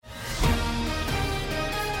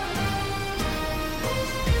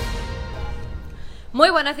Muy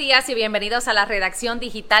buenos días y bienvenidos a la redacción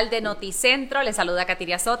digital de Noticentro. Les saluda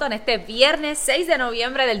Katiria Soto en este viernes 6 de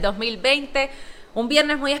noviembre del 2020. Un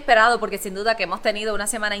viernes muy esperado porque sin duda que hemos tenido una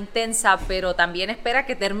semana intensa, pero también espera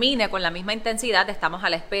que termine con la misma intensidad. Estamos a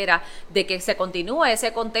la espera de que se continúe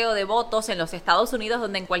ese conteo de votos en los Estados Unidos,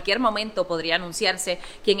 donde en cualquier momento podría anunciarse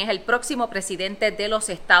quién es el próximo presidente de los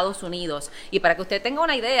Estados Unidos. Y para que usted tenga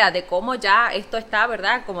una idea de cómo ya esto está,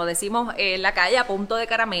 ¿verdad? Como decimos en la calle, a punto de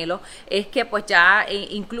caramelo, es que pues ya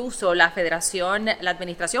incluso la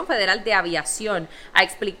Administración Federal de Aviación ha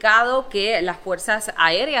explicado que las fuerzas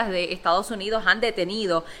aéreas de Estados Unidos han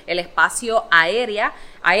detenido el espacio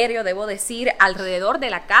aéreo, debo decir, alrededor de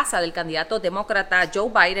la casa del candidato demócrata Joe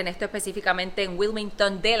Biden, esto específicamente en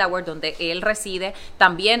Wilmington, Delaware, donde él reside.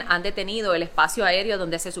 También han detenido el espacio aéreo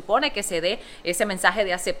donde se supone que se dé ese mensaje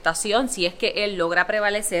de aceptación si es que él logra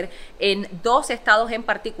prevalecer en dos estados en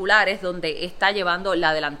particulares donde está llevando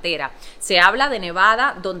la delantera. Se habla de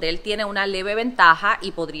Nevada, donde él tiene una leve ventaja y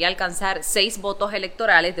podría alcanzar 6 votos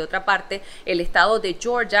electorales. De otra parte, el estado de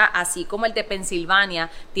Georgia, así como el de Pensilvania,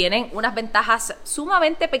 tienen unas ventajas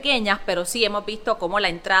sumamente pequeñas, pero sí hemos visto cómo la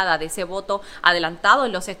entrada de ese voto adelantado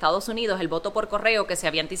en los Estados Unidos, el voto por correo que se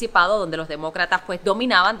había anticipado, donde los demócratas pues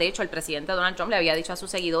dominaban. De hecho, el presidente Donald Trump le había dicho a sus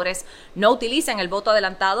seguidores: no utilicen el voto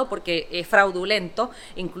adelantado porque es fraudulento,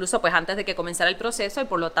 incluso pues antes de que comenzara el proceso, y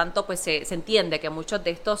por lo tanto pues se entiende que muchos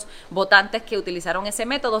de estos votantes que utilizaron ese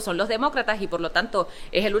método son los demócratas y por lo tanto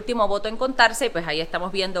es el último voto en contarse. Y pues ahí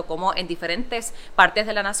estamos viendo cómo en diferentes partes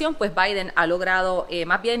de la nación pues Biden ha logrado,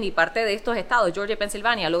 más bien, y parte de estos estados, Georgia y Pensilvania,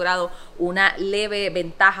 ha logrado una leve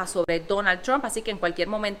ventaja sobre Donald Trump, así que en cualquier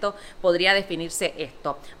momento podría definirse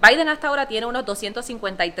esto. Biden hasta ahora tiene unos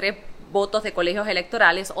 253 votos de colegios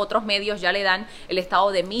electorales. Otros medios ya le dan el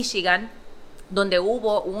estado de Michigan, donde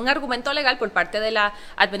hubo un argumento legal por parte de la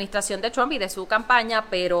administración de Trump y de su campaña,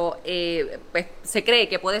 pero pues se cree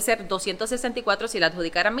que puede ser 264 si la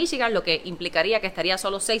adjudicara Michigan, lo que implicaría que estaría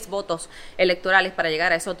solo 6 votos electorales para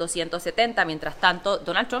llegar a esos 270. Mientras tanto,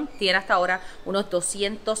 Donald Trump tiene hasta ahora unos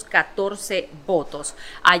 214 votos.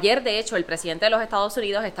 Ayer, de hecho, el presidente de los Estados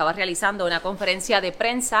Unidos estaba realizando una conferencia de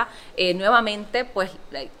prensa, nuevamente pues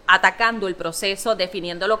atacando el proceso,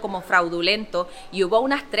 definiéndolo como fraudulento, y hubo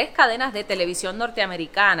unas 3 cadenas de televisión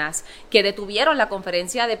norteamericanas que detuvieron la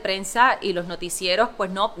conferencia de prensa y los noticieros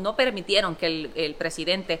pues no permitieron que el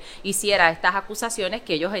presidente hiciera estas acusaciones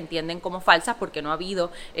que ellos entienden como falsas porque no ha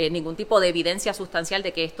habido ningún tipo de evidencia sustancial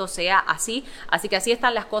de que esto sea así. Así que así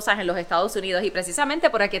están las cosas en los Estados Unidos, y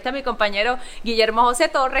precisamente por aquí está mi compañero Guillermo José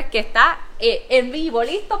Torres, que está en vivo,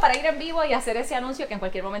 listo para ir en vivo y hacer ese anuncio que en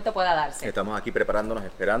cualquier momento pueda darse. Estamos aquí preparándonos,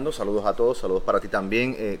 esperando. Saludos a todos, saludos para ti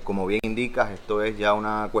también. Como bien indicas, esto es ya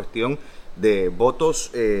una cuestión de votos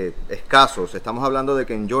escasos. Estamos hablando de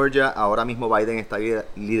que en Georgia ahora mismo Biden está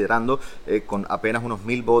liderando con apenas unos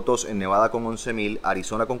 1,000 votos, en Nevada con 11,000,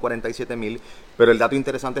 Arizona con 47,000, pero el dato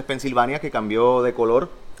interesante es Pensilvania, que cambió de color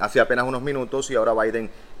hace apenas unos minutos y ahora Biden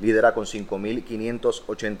lidera con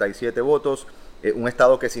 5,587 votos. Un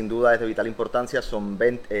estado que sin duda es de vital importancia, son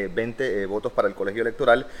 20 votos para el colegio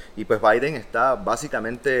electoral, y pues Biden está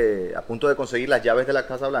básicamente a punto de conseguir las llaves de la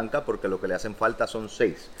Casa Blanca porque lo que le hacen falta son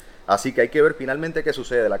 6. Así que hay que ver finalmente qué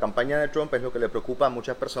sucede. La campaña de Trump es lo que le preocupa a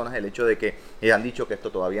muchas personas, el hecho de que han dicho que esto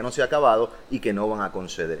todavía no se ha acabado y que no van a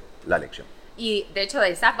conceder la elección. Y de hecho, de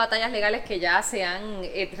esas batallas legales que ya se han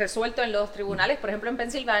resuelto en los tribunales, por ejemplo en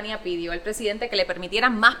Pensilvania pidió el presidente que le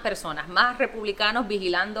permitieran más personas, más republicanos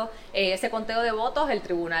vigilando ese conteo de votos. El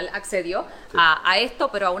tribunal accedió a esto,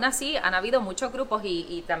 pero aún así han habido muchos grupos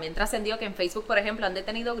y también trascendió que en Facebook, por ejemplo, han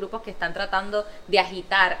detenido grupos que están tratando de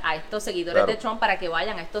agitar a estos seguidores de Trump para que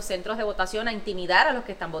vayan a estos centros de votación a intimidar a los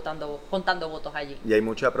que están contando votos allí. Y hay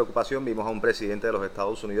mucha preocupación. Vimos a un presidente de los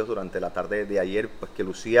Estados Unidos durante la tarde de ayer pues que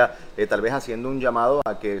lucía tal vez haciendo un llamado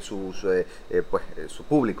a que su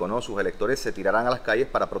público, ¿no?, sus electores se tiraran a las calles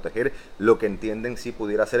para proteger lo que entienden si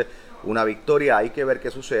pudiera ser una victoria. Hay que ver qué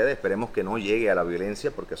sucede, esperemos que no llegue a la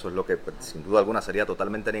violencia, porque eso es lo que sin duda alguna sería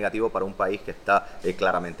totalmente negativo para un país que está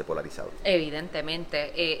claramente polarizado.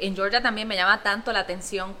 Evidentemente. En Georgia también me llama tanto la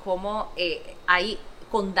atención como hay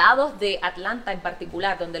condados de Atlanta en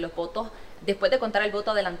particular, donde los votos, después de contar el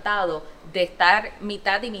voto adelantado, de estar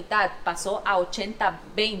mitad y mitad, pasó a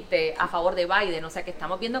 80-20 a favor de Biden. O sea que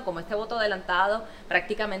estamos viendo como este voto adelantado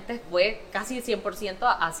prácticamente fue casi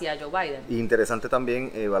 100% hacia Joe Biden. Interesante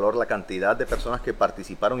también evaluar la cantidad de personas que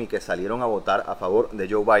participaron y que salieron a votar a favor de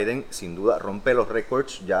Joe Biden. Sin duda rompe los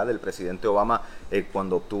récords ya del presidente Obama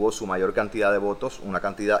cuando obtuvo su mayor cantidad de votos, una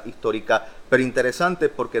cantidad histórica, pero interesante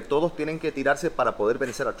porque todos tienen que tirarse para poder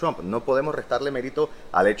vencer a Trump. No podemos restarle mérito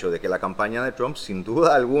al hecho de que la campaña de Trump, sin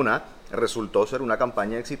duda alguna, resultó ser una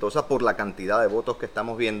campaña exitosa por la cantidad de votos que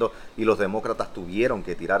estamos viendo y los demócratas tuvieron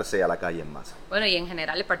que tirarse a la calle en masa. Bueno, y en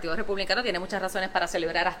general el Partido Republicano tiene muchas razones para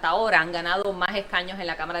celebrar hasta ahora. Han ganado más escaños en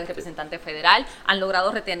la Cámara de Representantes Federal, han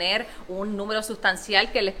logrado retener un número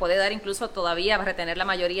sustancial que les puede dar incluso todavía retener la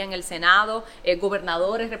mayoría en el Senado.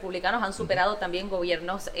 Gobernadores republicanos han superado también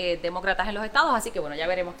gobiernos demócratas en los estados, así que bueno, ya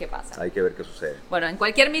veremos qué pasa. Hay que ver qué sucede. Bueno, en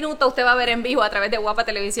cualquier minuto usted va a ver en vivo a través de Guapa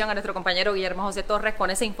Televisión a nuestro compañero Guillermo José Torres con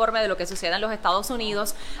ese informe de lo que sucede en los Estados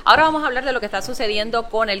Unidos. Ahora vamos a hablar de lo que está sucediendo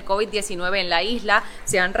con el COVID-19 en la isla.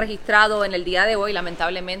 Se han registrado en el día de hoy,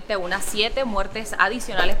 lamentablemente, unas 7 muertes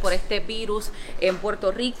adicionales por este virus en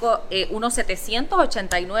Puerto Rico, unos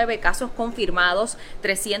 789 casos confirmados,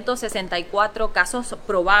 364 casos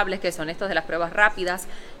probables, que son estos de las pruebas rápidas.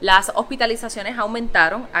 Las hospitalizaciones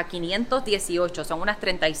aumentaron a 518, son unas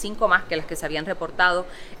 35 más que las que se habían reportado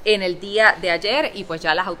en el día de ayer, y pues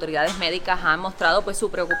ya las autoridades médicas han mostrado pues su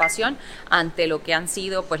preocupación ante lo que han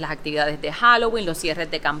sido pues las actividades de Halloween, los cierres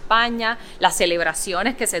de campaña, las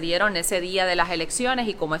celebraciones que se dieron ese día de las elecciones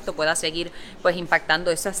y cómo esto pueda seguir pues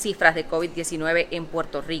impactando esas cifras de COVID-19 en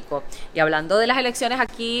Puerto Rico. Y hablando de las elecciones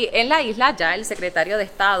aquí en la isla, ya el secretario de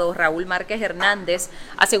Estado, Raúl Márquez Hernández,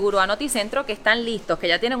 aseguró a Noticentro que están listos, que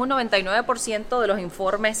ya tienen un 99% de los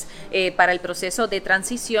informes para el proceso de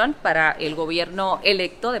transición para el gobierno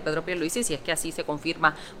electo de Pedro Pierluisi, si es que así se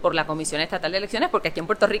confirma por la Comisión Estatal de Elecciones, porque aquí en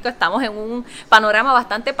Puerto Rico estamos en un panorama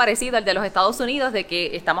bastante parecido al de los Estados Unidos, de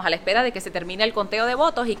que estamos a la espera de que se termine el conteo de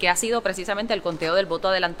votos y que ha sido precisamente el conteo del voto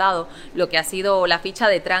adelantado lo que ha sido la ficha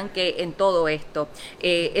de tranque en todo esto.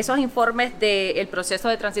 Esos informes del proceso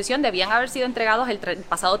de transición debían haber sido entregados el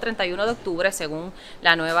pasado 31 de octubre, según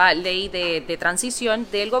la nueva ley de transición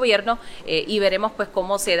del gobierno, y veremos pues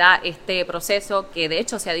cómo se da este proceso, que de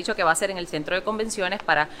hecho se ha dicho que va a ser en el centro de convenciones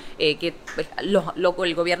para que pues,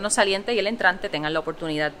 el gobierno saliente y el entrante tengan la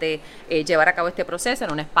oportunidad de llevar a cabo este proceso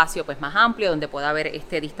en un espacio pues más amplio donde pueda haber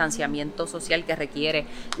este distanciamiento social que requiere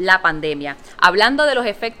la pandemia. Hablando de los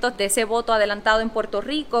efectos de ese voto adelantado en Puerto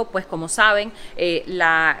Rico, pues como saben,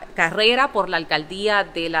 la carrera por la alcaldía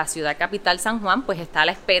de la ciudad capital San Juan pues está a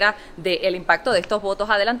la espera del impacto de estos votos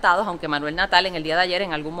adelantados, aunque Manuel Natal en el día de ayer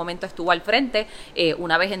en algún momento estuvo al frente,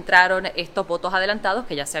 una vez entraron estos votos adelantados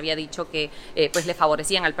que ya se había dicho que pues le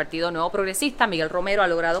favorecían al Partido Nuevo Progresista. Miguel Romero ha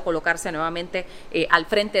logrado colocarse nuevamente al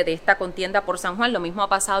frente de esta contienda por San Juan. Lo mismo ha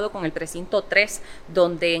pasado con el precinto 3,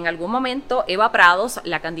 donde en algún momento Eva Prados,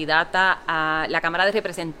 la candidata a la Cámara de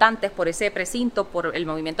Representantes por ese precinto, por el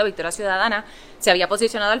Movimiento Victoria Ciudadana, se había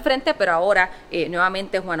posicionado al frente, pero ahora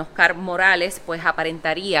nuevamente Juan Oscar Morales pues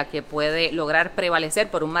aparentaría que puede lograr prevalecer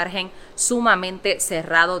por un margen sumamente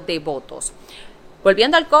cerrado de votos.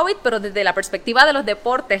 Volviendo al COVID, pero desde la perspectiva de los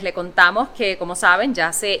deportes, le contamos que, como saben,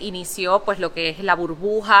 ya se inició pues lo que es la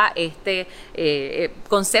burbuja, este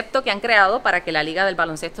concepto que han creado para que la Liga del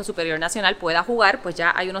Baloncesto Superior Nacional pueda jugar. Pues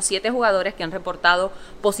ya hay unos 7 jugadores que han reportado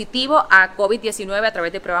positivo a COVID-19 a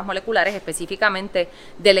través de pruebas moleculares, específicamente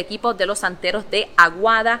del equipo de los Santeros de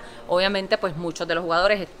Aguada. Obviamente, pues muchos de los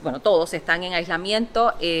jugadores, bueno, todos están en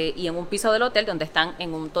aislamiento y en un piso del hotel donde están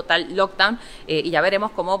en un total lockdown, y ya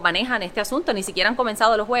veremos cómo manejan este asunto. Ni siquiera han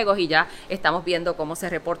comenzado los juegos y ya estamos viendo cómo se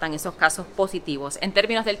reportan esos casos positivos. En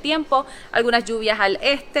términos del tiempo, algunas lluvias al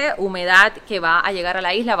este, humedad que va a llegar a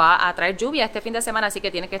la isla, va a traer lluvia este fin de semana, así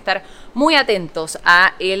que tienen que estar muy atentos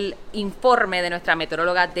a el informe de nuestra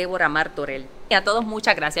meteoróloga Débora Martorell. Y a todos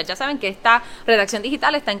muchas gracias. Ya saben que esta redacción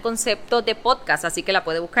digital está en concepto de podcast, así que la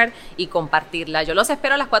puede buscar y compartirla. Yo los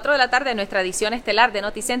espero a las 4 de la tarde en nuestra edición estelar de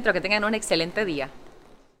Noticentro. Que tengan un excelente día.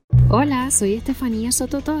 Hola, soy Estefanía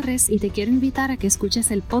Soto Torres y te quiero invitar a que escuches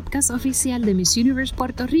el podcast oficial de Miss Universe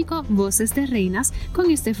Puerto Rico, Voces de Reinas, con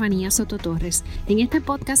Estefanía Soto Torres. En este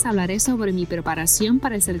podcast hablaré sobre mi preparación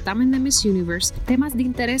para el certamen de Miss Universe, temas de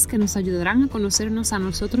interés que nos ayudarán a conocernos a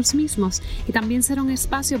nosotros mismos y también será un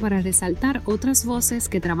espacio para resaltar otras voces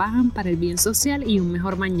que trabajan para el bien social y un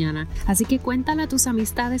mejor mañana. Así que cuéntale a tus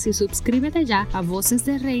amistades y suscríbete ya a Voces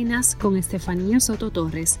de Reinas con Estefanía Soto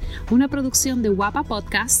Torres, una producción de Guapa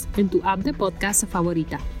Podcast en tu app de podcast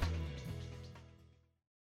favorita.